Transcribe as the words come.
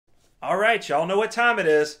All right, y'all know what time it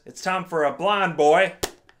is. It's time for a blind boy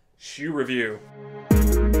shoe review.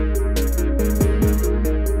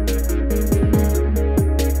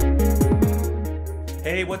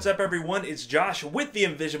 Hey, what's up everyone? It's Josh with the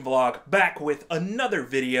Envision Vlog, back with another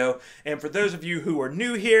video. And for those of you who are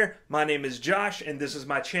new here, my name is Josh and this is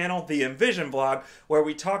my channel, the Envision Vlog, where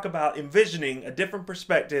we talk about envisioning a different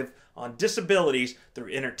perspective on disabilities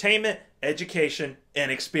through entertainment, education, and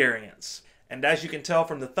experience. And as you can tell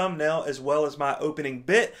from the thumbnail as well as my opening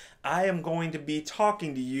bit, I am going to be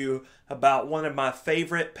talking to you about one of my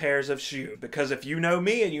favorite pairs of shoes. Because if you know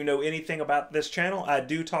me and you know anything about this channel, I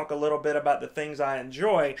do talk a little bit about the things I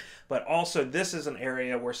enjoy, but also this is an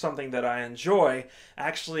area where something that I enjoy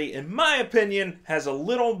actually, in my opinion, has a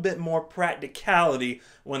little bit more practicality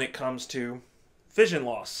when it comes to vision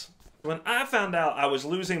loss. When I found out I was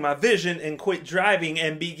losing my vision and quit driving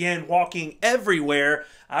and began walking everywhere,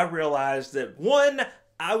 I realized that one,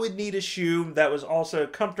 I would need a shoe that was also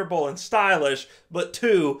comfortable and stylish, but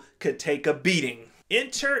two, could take a beating.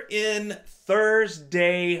 Enter in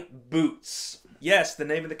Thursday Boots. Yes, the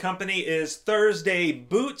name of the company is Thursday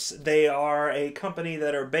Boots. They are a company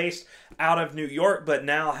that are based out of New York, but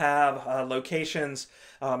now have locations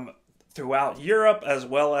throughout Europe, as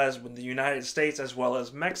well as with the United States, as well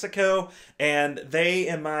as Mexico. And they,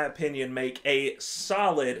 in my opinion, make a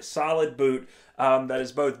solid boot that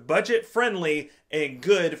is both budget friendly and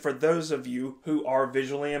good for those of you who are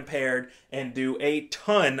visually impaired and do a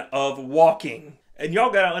ton of walking. And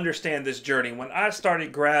y'all gotta understand this journey. When I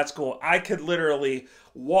started grad school, I could literally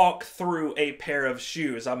walk through a pair of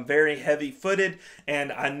shoes. I'm very heavy-footed,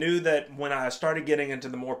 and I knew that when I started getting into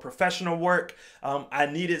the more professional work, I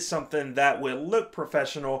needed something that would look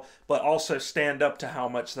professional, but also stand up to how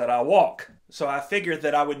much that I walk. So I figured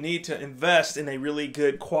that I would need to invest in a really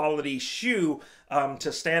good quality shoe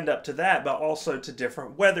to stand up to that, but also to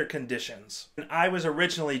different weather conditions. When I was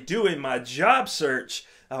originally doing my job search,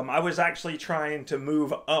 I was actually trying to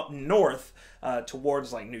move up north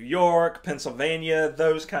towards like New York, Pennsylvania,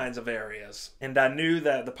 those kinds of areas. And I knew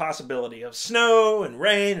that the possibility of snow and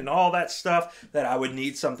rain and all that stuff, that I would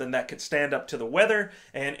need something that could stand up to the weather.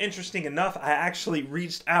 And interesting enough, I actually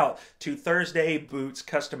reached out to Thursday Boots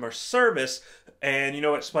customer service and,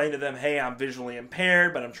 explained to them, hey, I'm visually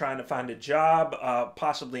impaired, but I'm trying to find a job,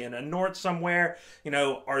 possibly in the north somewhere.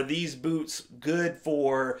 Are these boots good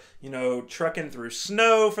for, trucking through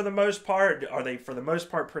snow for the most part? Are they, for the most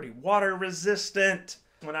part, pretty water resistant?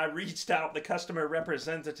 When I reached out, the customer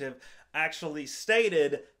representative actually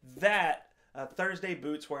stated that Thursday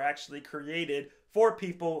Boots were actually created for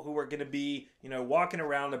people who are going to be, walking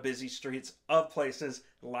around the busy streets of places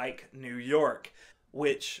like New York,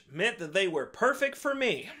 which meant that they were perfect for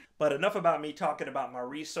me. But enough about me talking about my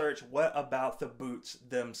research. What about the boots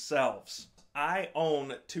themselves? I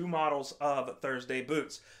own two models of Thursday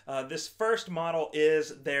Boots. This first model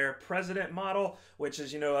is their President model, which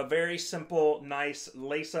is, a very simple, nice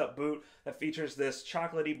lace-up boot that features this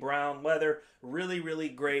chocolatey brown leather. Really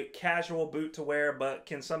great casual boot to wear, but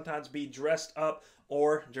can sometimes be dressed up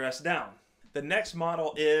or dressed down. The next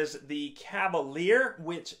model is the Cavalier,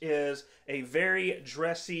 which is a very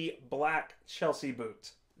dressy black Chelsea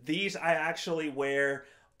boot. These I actually wear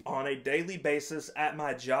on a daily basis at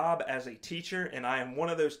my job as a teacher, and I am one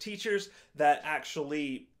of those teachers that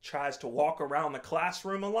actually tries to walk around the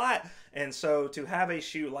classroom a lot, and so to have a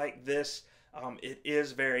shoe like this, it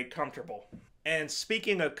is very comfortable. And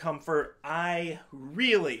speaking of comfort, I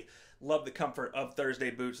really love the comfort of Thursday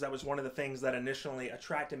Boots. That was one of the things that initially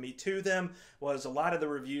attracted me to them, was a lot of the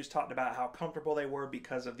reviews talked about how comfortable they were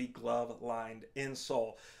because of the glove-lined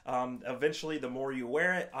insole. Eventually, the more you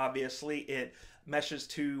wear it, obviously it meshes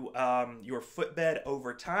to your footbed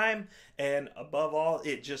over time, and above all,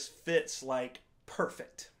 it just fits like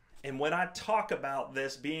perfect. And when I talk about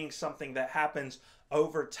this being something that happens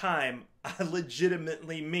over time, I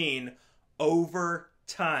legitimately mean over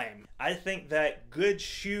time. I think that good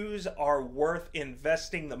shoes are worth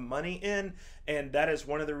investing the money in, and that is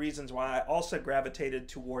one of the reasons why I also gravitated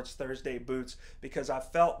towards Thursday Boots, because I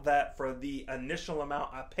felt that for the initial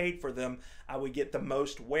amount I paid for them, I would get the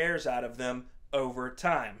most wears out of them over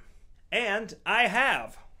time. And I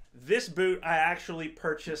have. This boot I actually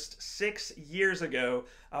purchased 6 years ago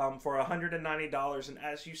for $190, and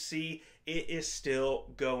as you see, it is still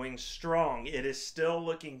going strong. It is still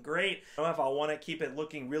looking great. If I want to keep it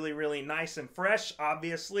looking really nice and fresh,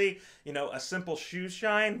 obviously, a simple shoe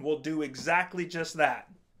shine will do exactly just that.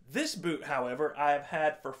 This boot, however, I have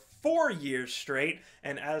had for 4 years straight,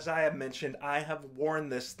 and as I have mentioned, I have worn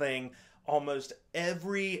this thing almost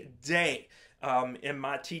every day. in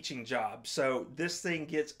my teaching job. So this thing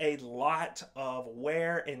gets a lot of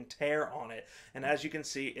wear and tear on it. And as you can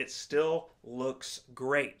see, it still looks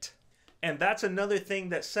great. And that's another thing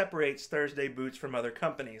that separates Thursday boots from other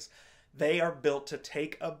companies. They are built to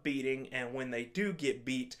take a beating, and when they do get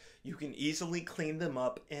beat, you can easily clean them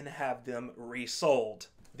up and have them resoled.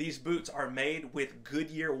 These boots are made with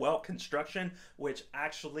Goodyear welt construction, which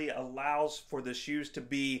actually allows for the shoes to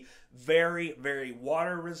be very, very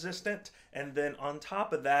water resistant. And then on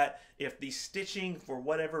top of that, if the stitching for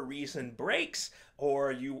whatever reason breaks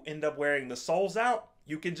or you end up wearing the soles out,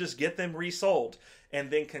 you can just get them resoled and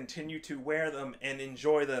then continue to wear them and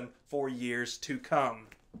enjoy them for years to come.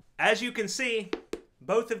 As you can see,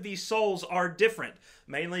 both of these soles are different,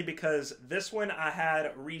 mainly because this one I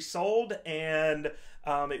had resoled, and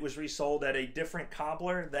it was resoled at a different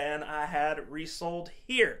cobbler than I had resoled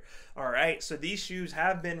here. All right, so these shoes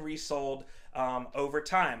have been resoled over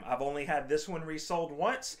time. I've only had this one resoled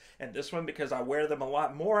once, and this one, because I wear them a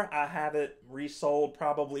lot more, I have it resoled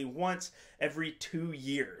probably once every 2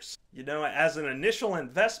 years. You know, as an initial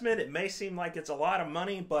investment, it may seem like it's a lot of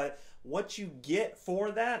money, but what you get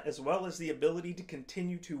for that, as well as the ability to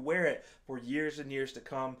continue to wear it for years and years to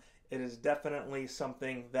come, it is definitely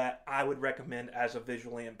something that I would recommend as a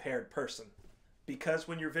visually impaired person. Because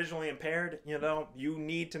when you're visually impaired, you know, you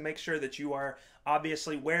need to make sure that you are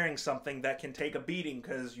obviously wearing something that can take a beating,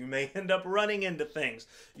 because you may end up running into things.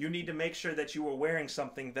 You need to make sure that you are wearing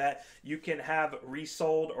something that you can have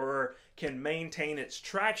resoled or can maintain its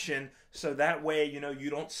traction, so that way, you know, you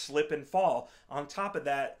don't slip and fall. On top of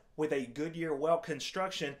that, with a Goodyear welt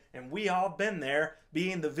construction, and we all been there,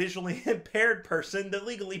 being the visually impaired person, the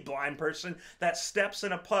legally blind person that steps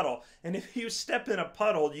in a puddle. And if you step in a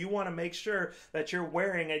puddle, you want to make sure that you're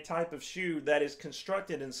wearing a type of shoe that is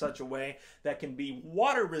constructed in such a way that can be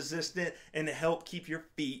water resistant and help keep your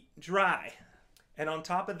feet dry. And on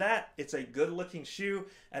top of that, it's a good looking shoe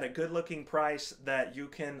at a good looking price that you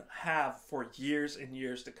can have for years and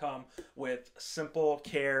years to come with simple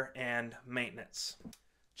care and maintenance.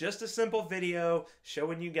 Just a simple video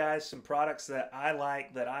showing you guys some products that I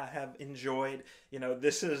like, that I have enjoyed. You know,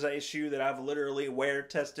 this is a shoe that I've literally wear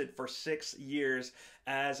tested for 6 years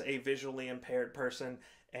as a visually impaired person.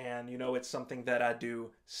 And, you know, it's something that I do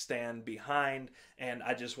stand behind, and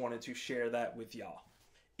I just wanted to share that with y'all.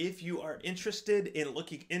 If you are interested in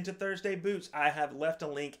looking into Thursday boots, I have left a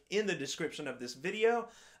link in the description of this video.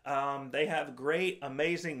 They have great,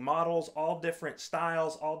 amazing models, all different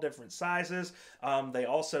styles, all different sizes. They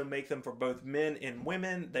also make them for both men and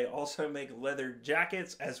women. They also make leather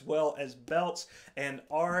jackets as well as belts, and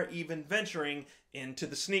are even venturing into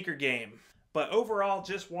the sneaker game. But overall,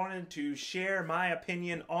 just wanted to share my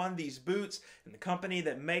opinion on these boots and the company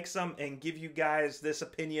that makes them, and give you guys this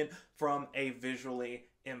opinion from a visually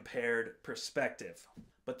impaired perspective.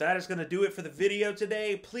 But that is going to do it for the video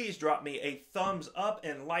today. Please drop me a thumbs up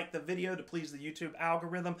and like the video to please the YouTube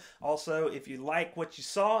algorithm. Also, if you like what you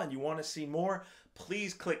saw and you want to see more,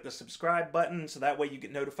 please click the subscribe button so that way you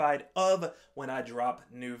get notified of when I drop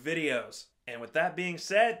new videos. And with that being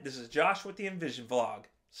said, this is Josh with the Envision Vlog,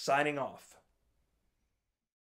 signing off.